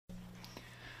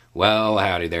Well,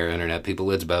 howdy there, Internet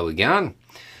people. It's Bo again.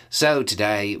 So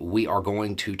today we are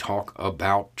going to talk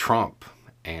about Trump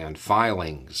and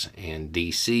filings and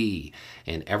DC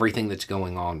and everything that's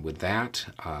going on with that.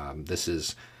 This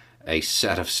is a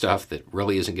set of stuff that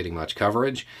really isn't getting much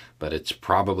coverage, but it's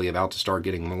probably about to start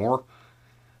getting more.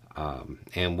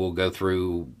 And we'll go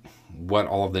through what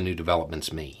all of the new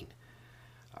developments mean.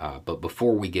 But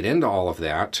before we get into all of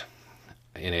that,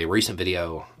 in a recent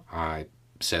video, I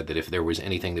said that if there was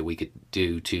anything that we could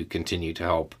do to continue to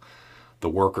help the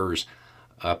workers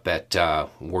up at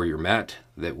Warrior Met,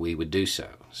 that we would do so.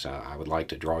 So I would like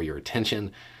to draw your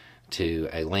attention to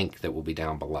a link that will be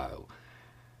down below.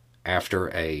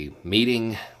 After a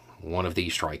meeting, one of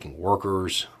these striking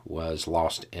workers was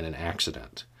lost in an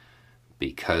accident.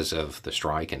 Because of the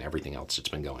strike and everything else that's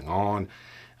been going on,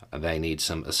 they need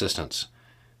some assistance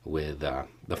with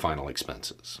the final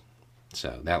expenses.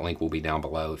 So that link will be down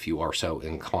below if you are so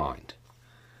inclined.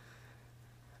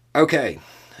 Okay,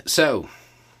 so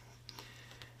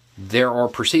there are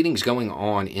proceedings going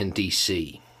on in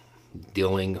D.C.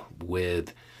 dealing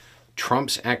with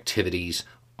Trump's activities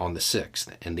on the 6th,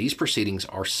 and these proceedings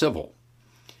are civil.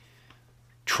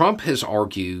 Trump has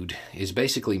argued, is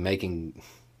basically making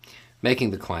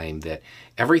the claim that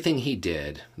everything he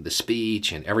did, the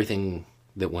speech and everything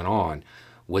that went on,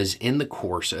 was in the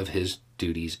course of his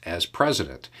duties as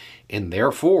president, and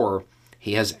therefore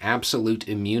he has absolute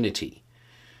immunity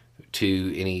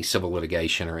to any civil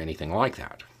litigation or anything like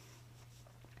that.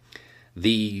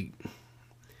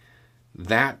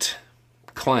 That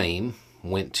claim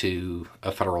went to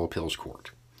a federal appeals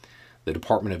court. The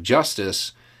Department of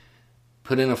Justice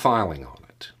put in a filing on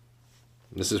it.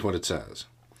 This is what it says.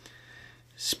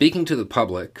 Speaking to the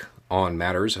public on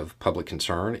matters of public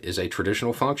concern is a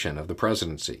traditional function of the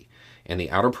presidency, and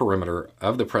the outer perimeter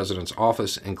of the president's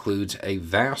office includes a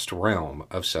vast realm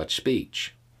of such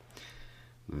speech.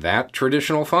 That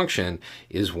traditional function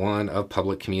is one of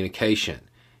public communication.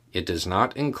 It does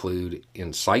not include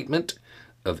incitement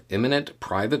of imminent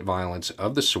private violence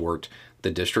of the sort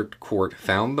the district court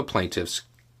found the plaintiff's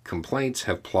complaints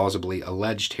have plausibly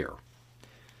alleged here.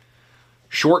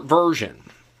 Short version.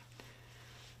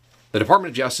 The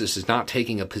Department of Justice is not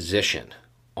taking a position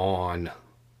on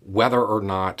whether or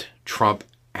not Trump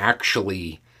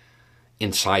actually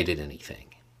incited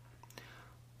anything.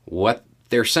 What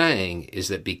they're saying is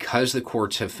that because the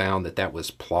courts have found that that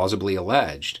was plausibly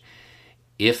alleged,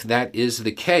 if that is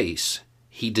the case,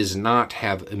 he does not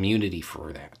have immunity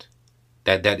for that.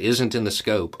 That isn't in the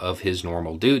scope of his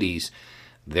normal duties,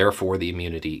 therefore the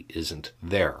immunity isn't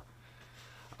there.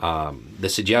 The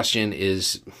suggestion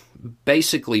is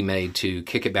basically made to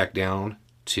kick it back down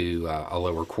to a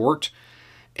lower court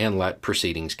and let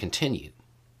proceedings continue.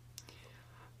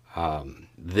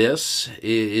 This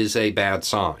is a bad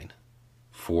sign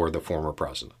for the former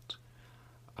president.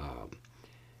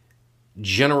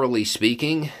 Generally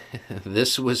speaking,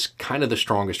 this was kind of the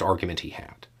strongest argument he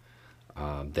had,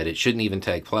 that it shouldn't even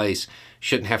take place,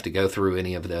 shouldn't have to go through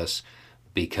any of this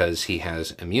because he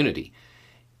has immunity.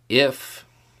 If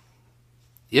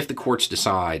the courts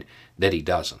decide that he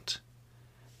doesn't,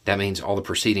 that means all the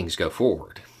proceedings go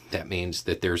forward. That means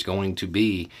that there's going to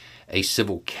be a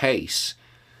civil case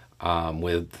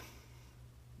with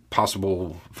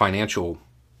possible financial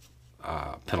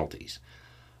penalties.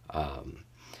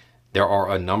 There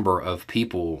are a number of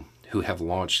people who have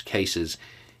launched cases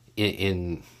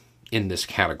in this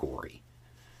category.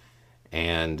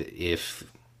 And if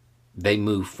they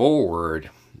move forward,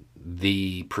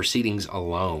 the proceedings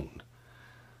alone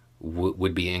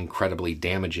would be incredibly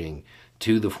damaging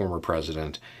to the former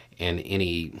president and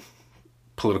any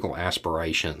political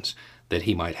aspirations that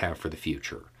he might have for the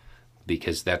future,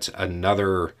 because that's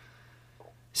another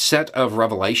set of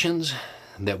revelations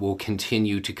that will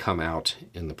continue to come out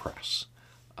in the press.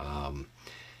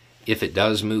 If it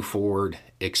does move forward,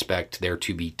 expect there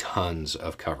to be tons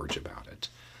of coverage about it.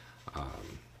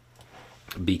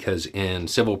 Because in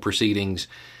civil proceedings,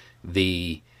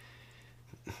 the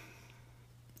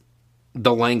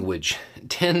language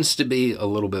tends to be a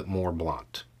little bit more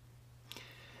blunt.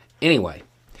 Anyway,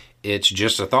 it's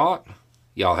just a thought.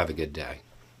 Y'all have a good day.